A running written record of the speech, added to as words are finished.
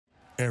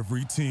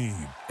Every team,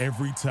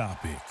 every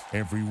topic,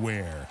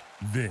 everywhere.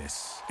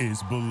 This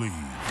is Believe.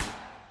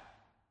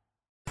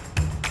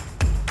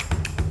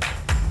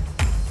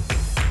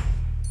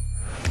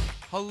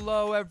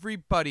 Hello,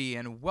 everybody,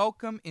 and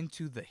welcome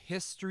into the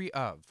History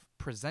of,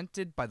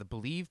 presented by the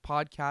Believe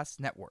Podcast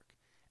Network,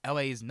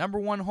 LA's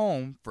 #1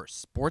 home for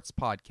sports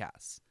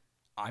podcasts.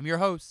 I'm your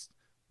host,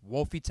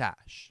 Wolfie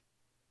Tash.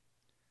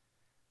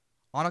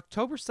 On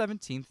October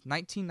 17th,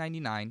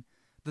 1999,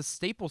 the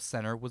Staples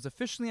Center was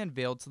officially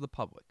unveiled to the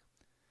public.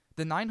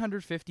 The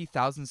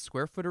 950,000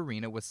 square foot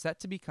arena was set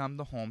to become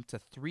the home to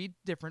 3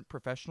 different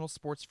professional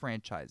sports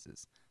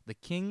franchises, the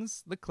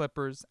Kings, the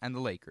Clippers, and the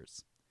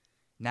Lakers.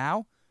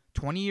 Now,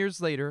 20 years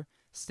later,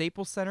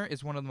 Staples Center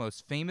is one of the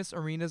most famous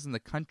arenas in the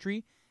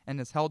country and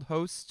has held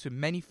hosts to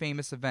many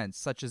famous events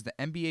such as the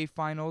NBA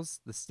Finals,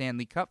 the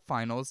Stanley Cup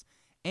Finals,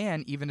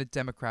 and even a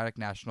Democratic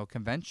National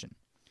Convention.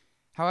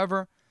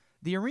 However,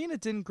 the arena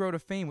didn't grow to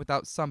fame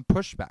without some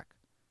pushback.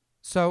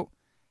 So,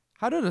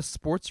 how did a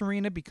sports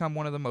arena become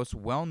one of the most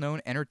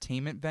well-known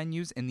entertainment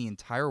venues in the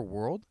entire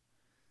world?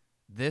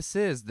 This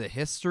is the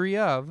history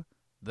of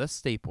the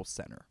Staples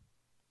Center.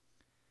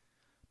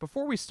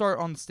 Before we start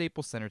on the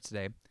Staples Center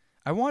today,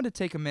 I wanted to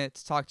take a minute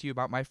to talk to you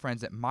about my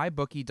friends at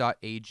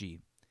mybookie.ag.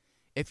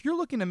 If you're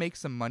looking to make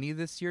some money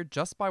this year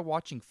just by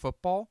watching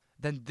football,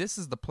 then this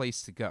is the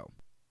place to go.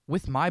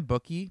 With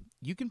MyBookie,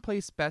 you can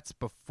place bets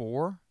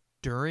before,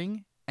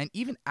 during, and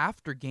even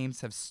after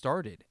games have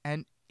started,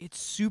 and it's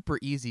super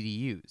easy to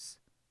use.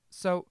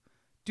 So,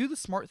 do the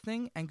smart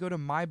thing and go to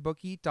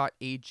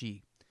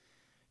mybookie.ag.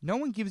 No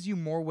one gives you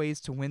more ways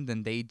to win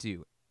than they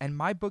do, and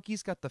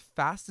MyBookie's got the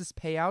fastest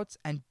payouts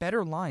and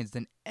better lines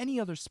than any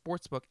other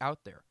sportsbook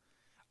out there.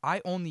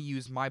 I only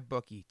use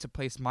MyBookie to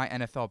place my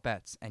NFL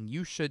bets, and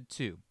you should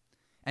too.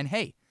 And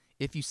hey,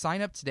 if you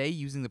sign up today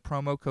using the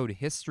promo code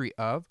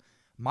HISTORYOF,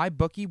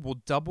 MyBookie will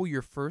double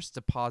your first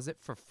deposit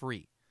for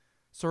free.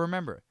 So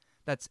remember,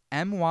 that's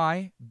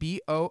MyBookie.ag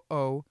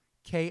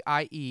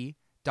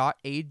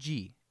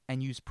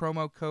and use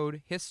promo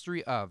code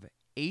HISTORYOF,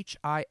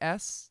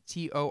 HISTORYOF,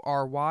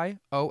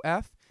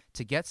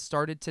 to get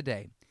started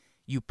today.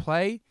 You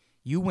play,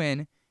 you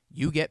win,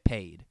 you get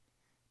paid.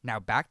 Now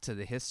back to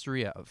the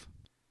history of.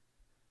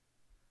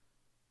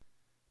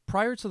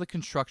 Prior to the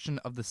construction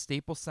of the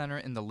Staples Center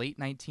in the late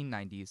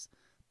 1990s,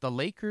 the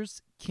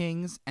Lakers,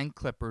 Kings, and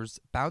Clippers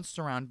bounced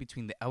around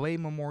between the LA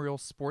Memorial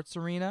Sports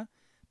Arena,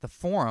 the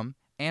Forum,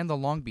 and the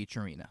Long Beach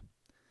Arena.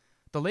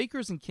 The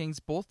Lakers and Kings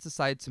both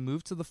decided to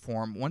move to the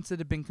Forum once it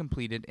had been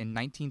completed in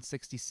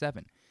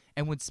 1967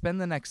 and would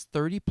spend the next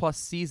 30-plus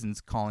seasons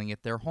calling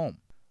it their home.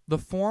 The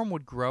Forum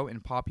would grow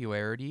in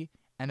popularity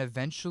and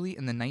eventually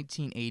in the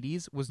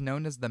 1980s was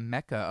known as the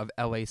Mecca of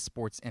LA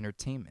sports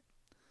entertainment.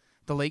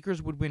 The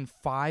Lakers would win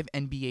 5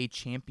 NBA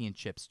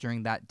championships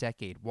during that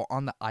decade, while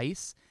on the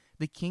ice,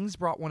 the Kings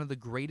brought one of the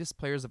greatest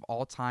players of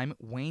all time,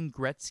 Wayne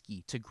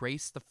Gretzky, to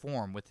grace the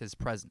Forum with his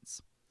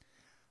presence.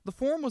 The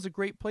Forum was a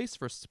great place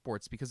for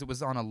sports because it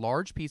was on a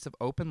large piece of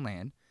open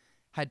land,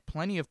 had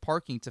plenty of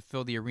parking to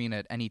fill the arena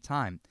at any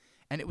time,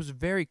 and it was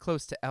very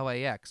close to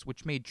LAX,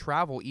 which made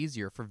travel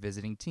easier for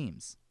visiting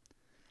teams.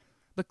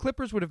 The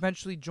Clippers would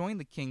eventually join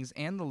the Kings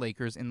and the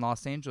Lakers in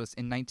Los Angeles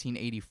in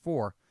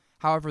 1984.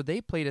 However, they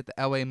played at the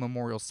LA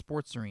Memorial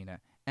Sports Arena,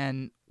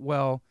 and,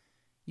 well,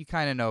 you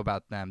kind of know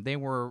about them. They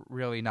were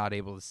really not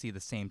able to see the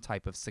same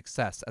type of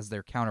success as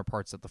their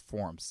counterparts at the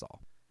Forum saw.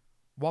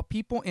 While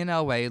people in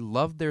LA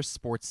loved their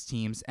sports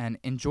teams and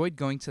enjoyed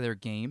going to their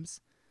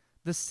games,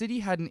 the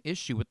city had an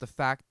issue with the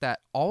fact that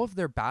all of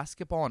their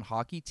basketball and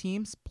hockey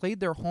teams played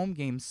their home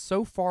games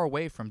so far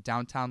away from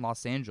downtown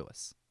Los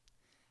Angeles.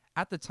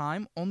 At the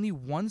time, only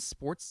one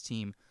sports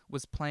team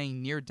was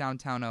playing near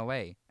downtown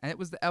LA, and it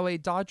was the LA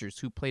Dodgers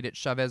who played at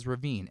Chavez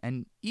Ravine,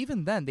 and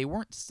even then, they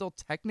weren't still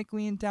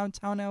technically in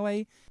downtown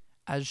LA,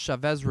 as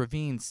Chavez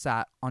Ravine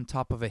sat on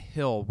top of a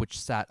hill which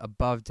sat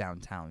above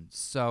downtown.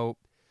 So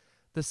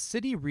the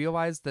city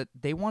realized that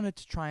they wanted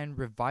to try and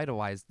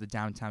revitalize the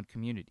downtown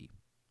community.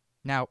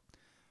 Now,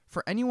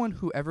 for anyone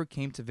who ever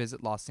came to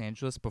visit Los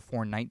Angeles before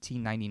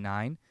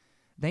 1999,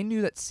 they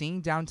knew that seeing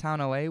downtown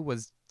LA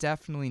was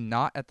definitely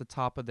not at the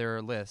top of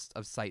their list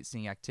of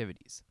sightseeing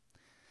activities.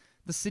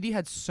 The city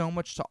had so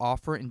much to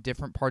offer in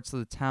different parts of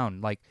the town,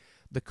 like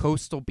the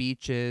coastal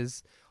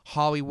beaches,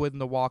 Hollywood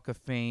and the Walk of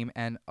Fame,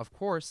 and, of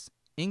course,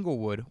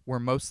 Inglewood, where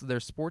most of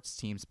their sports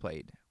teams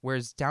played,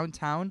 whereas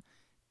downtown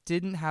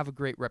didn't have a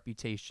great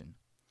reputation.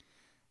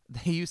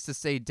 They used to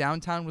say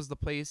downtown was the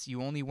place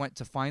you only went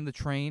to find the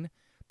train,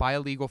 buy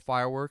illegal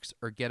fireworks,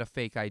 or get a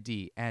fake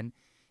ID, and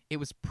it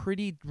was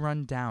pretty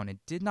run down. It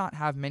did not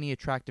have many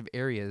attractive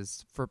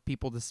areas for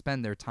people to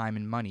spend their time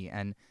and money,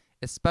 and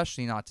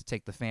especially not to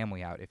take the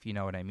family out, if you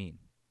know what I mean.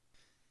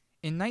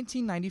 In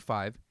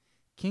 1995,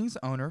 Kings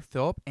owner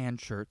Philip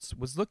Anschutz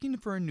was looking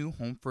for a new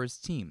home for his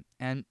team,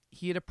 and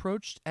he had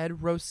approached Ed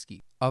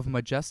Roski of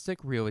Majestic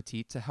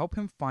Realty to help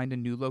him find a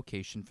new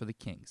location for the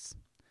Kings.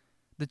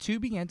 The two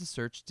began to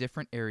search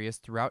different areas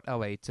throughout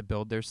LA to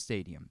build their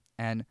stadium,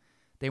 and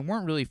they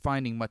weren't really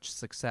finding much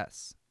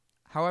success.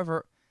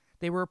 However,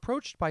 they were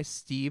approached by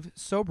Steve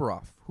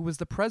Soboroff, who was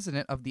the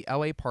president of the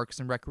LA Parks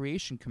and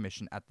Recreation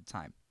Commission at the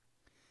time.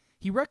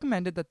 He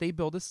recommended that they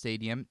build a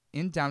stadium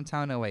in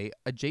downtown LA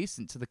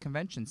adjacent to the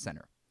convention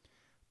center.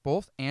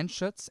 Both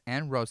Anschutz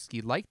and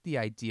Roski liked the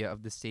idea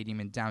of the stadium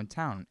in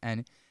downtown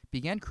and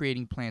began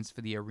creating plans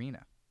for the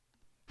arena.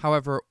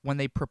 However, when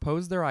they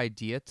proposed their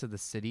idea to the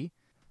city,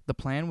 the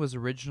plan was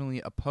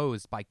originally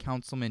opposed by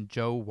Councilman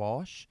Joe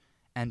Walsh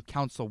and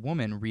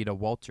Councilwoman Rita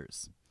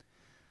Walters.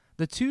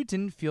 The two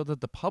didn't feel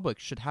that the public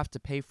should have to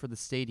pay for the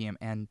stadium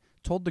and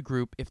told the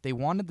group if they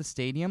wanted the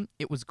stadium,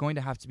 it was going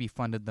to have to be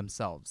funded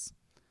themselves.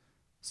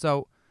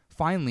 So,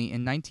 finally,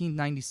 in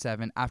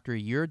 1997, after a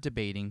year of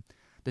debating,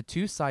 the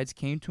two sides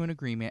came to an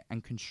agreement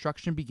and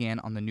construction began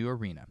on the new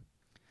arena.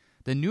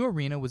 The new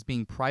arena was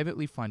being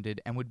privately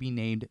funded and would be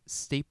named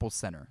Staples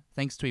Center,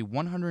 thanks to a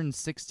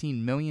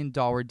 $116 million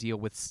deal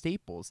with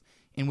Staples,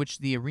 in which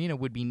the arena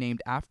would be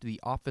named after the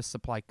office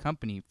supply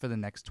company for the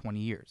next 20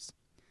 years.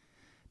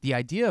 The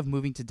idea of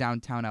moving to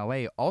downtown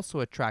LA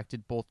also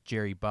attracted both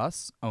Jerry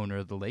Buss, owner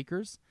of the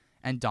Lakers,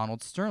 and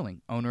Donald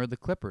Sterling, owner of the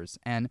Clippers,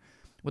 and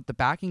with the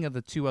backing of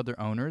the two other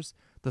owners,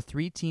 the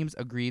three teams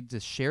agreed to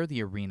share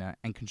the arena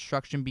and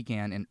construction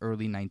began in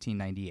early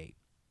 1998.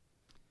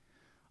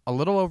 A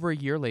little over a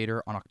year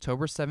later, on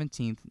October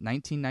 17,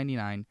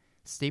 1999,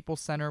 Staples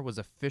Center was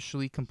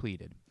officially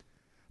completed.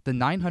 The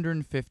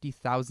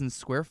 950,000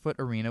 square foot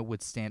arena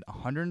would stand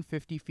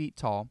 150 feet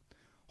tall,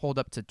 hold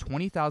up to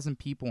 20,000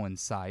 people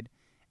inside,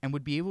 and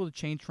would be able to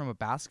change from a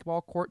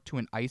basketball court to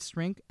an ice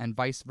rink and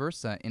vice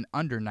versa in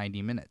under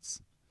 90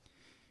 minutes.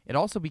 It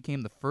also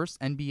became the first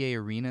NBA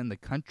arena in the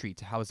country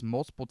to house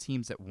multiple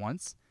teams at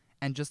once,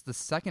 and just the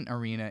second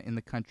arena in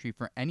the country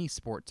for any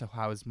sport to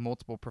house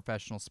multiple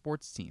professional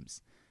sports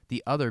teams,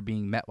 the other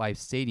being MetLife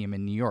Stadium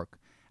in New York,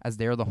 as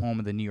they are the home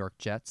of the New York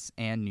Jets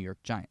and New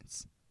York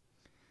Giants.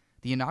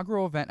 The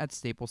inaugural event at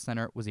Staples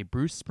Center was a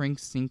Bruce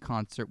Springsteen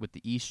concert with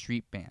the E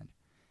Street Band,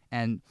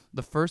 and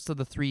the first of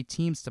the three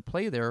teams to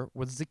play there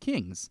was the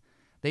Kings.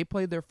 They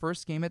played their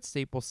first game at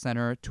Staples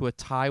Center to a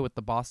tie with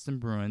the Boston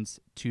Bruins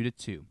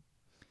 2-2.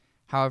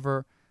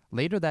 However,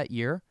 later that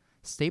year,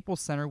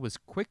 Staples Center was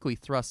quickly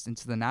thrust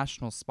into the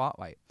national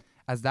spotlight,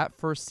 as that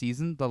first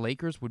season, the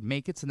Lakers would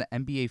make it to the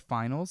NBA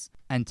Finals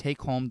and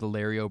take home the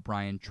Larry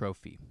O'Brien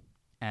Trophy.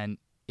 And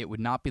it would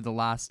not be the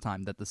last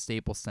time that the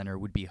Staples Center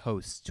would be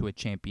host to a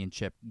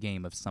championship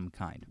game of some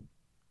kind.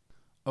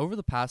 Over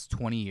the past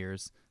 20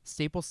 years,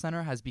 Staples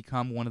Center has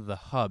become one of the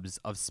hubs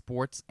of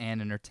sports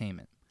and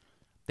entertainment.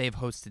 They have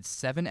hosted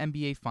 7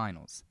 NBA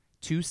Finals,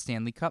 2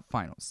 Stanley Cup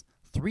Finals,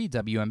 3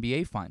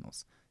 WNBA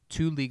Finals,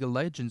 2 League of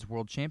Legends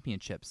World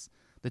Championships,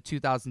 the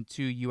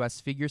 2002 U.S.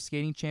 Figure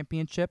Skating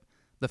Championship,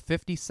 the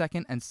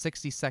 52nd and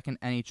 62nd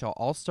NHL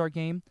All-Star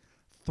Game,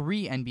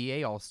 3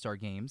 NBA All-Star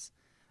Games.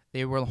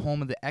 They were the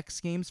home of the X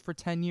Games for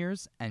 10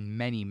 years, and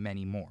many,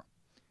 many more.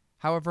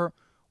 However,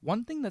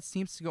 one thing that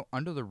seems to go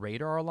under the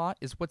radar a lot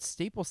is what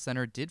Staples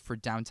Center did for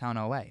downtown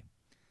LA.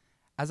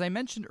 As I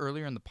mentioned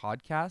earlier in the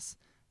podcast,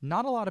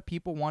 not a lot of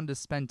people wanted to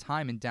spend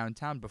time in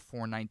downtown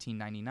before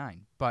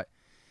 1999, but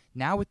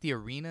now with the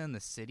arena in the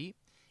city,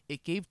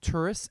 it gave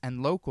tourists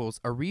and locals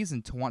a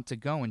reason to want to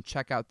go and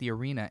check out the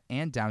arena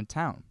and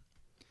downtown.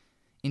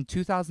 In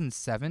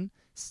 2007,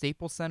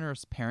 Staples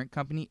Center's parent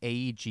company,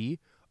 AEG,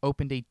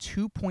 opened a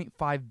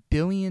 $2.5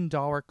 billion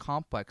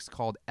complex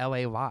called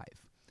LA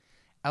Live.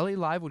 LA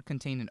Live would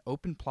contain an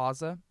open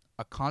plaza,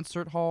 a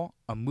concert hall,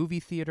 a movie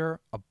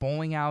theater, a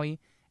bowling alley,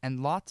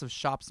 and lots of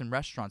shops and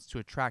restaurants to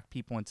attract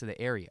people into the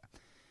area.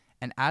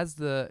 And as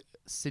the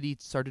city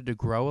started to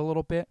grow a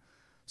little bit,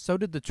 so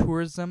did the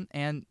tourism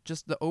and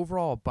just the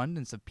overall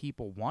abundance of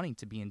people wanting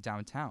to be in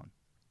downtown.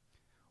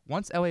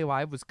 Once LA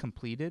Live was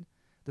completed,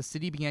 the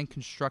city began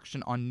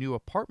construction on new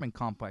apartment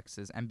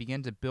complexes and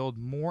began to build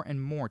more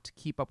and more to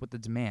keep up with the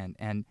demand.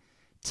 And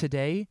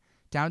today,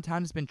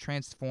 downtown has been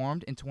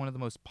transformed into one of the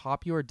most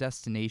popular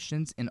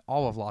destinations in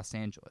all of Los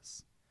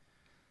Angeles.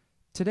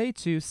 Today,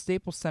 too,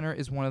 Staples Center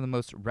is one of the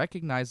most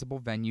recognizable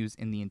venues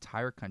in the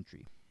entire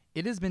country.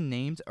 It has been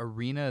named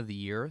Arena of the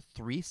Year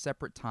 3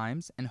 separate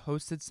times and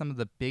hosted some of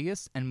the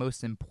biggest and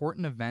most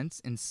important events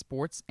in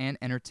sports and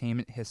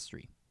entertainment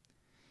history.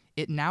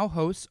 It now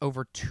hosts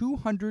over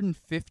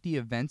 250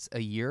 events a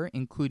year,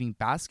 including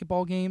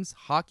basketball games,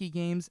 hockey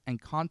games,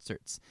 and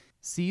concerts,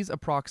 sees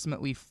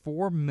approximately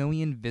 4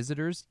 million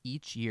visitors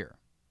each year.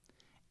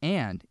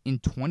 And in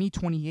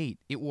 2028,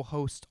 it will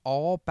host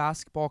all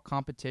basketball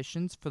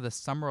competitions for the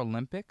Summer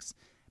Olympics,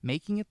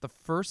 making it the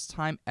first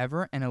time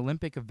ever an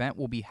Olympic event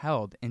will be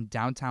held in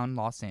downtown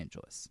Los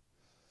Angeles.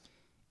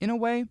 In a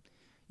way,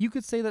 you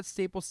could say that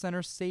Staples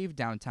Center saved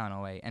downtown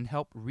LA and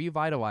helped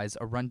revitalize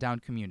a rundown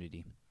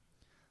community.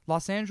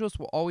 Los Angeles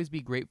will always be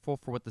grateful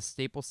for what the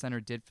Staples Center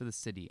did for the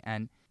city,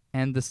 and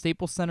the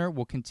Staples Center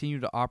will continue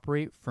to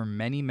operate for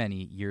many, many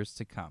years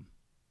to come.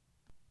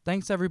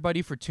 Thanks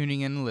everybody for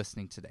tuning in and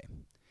listening today.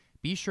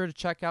 Be sure to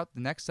check out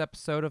the next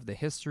episode of The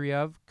History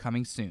Of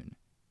coming soon.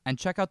 And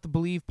check out the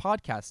Believe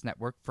Podcast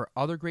Network for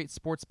other great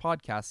sports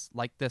podcasts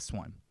like this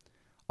one.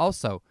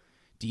 Also,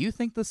 do you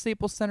think the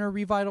Staples Center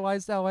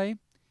revitalized LA?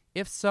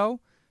 If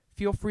so,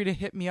 feel free to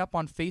hit me up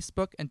on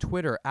Facebook and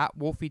Twitter at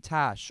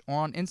WolfieTash or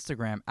on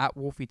Instagram at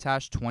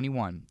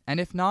WolfieTash21. And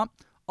if not,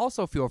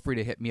 also feel free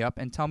to hit me up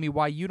and tell me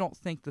why you don't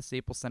think the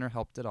Staples Center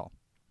helped at all.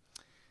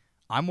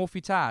 I'm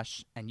Wolfie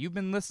Tash, and you've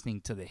been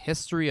listening to The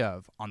History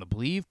Of on the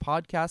Believe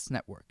Podcast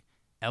Network,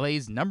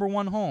 LA's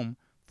 #1 home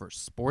for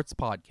sports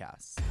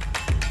podcasts.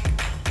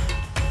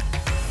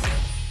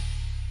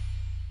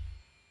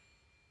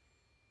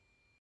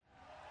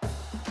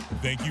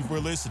 Thank you for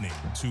listening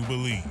to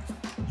Believe.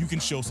 You can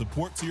show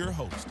support to your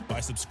host by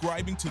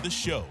subscribing to the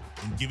show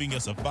and giving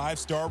us a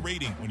 5-star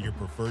rating on your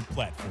preferred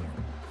platform.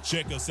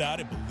 Check us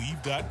out at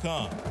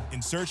Believe.com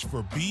and search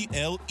for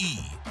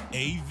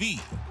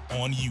BLEAV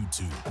on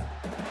YouTube.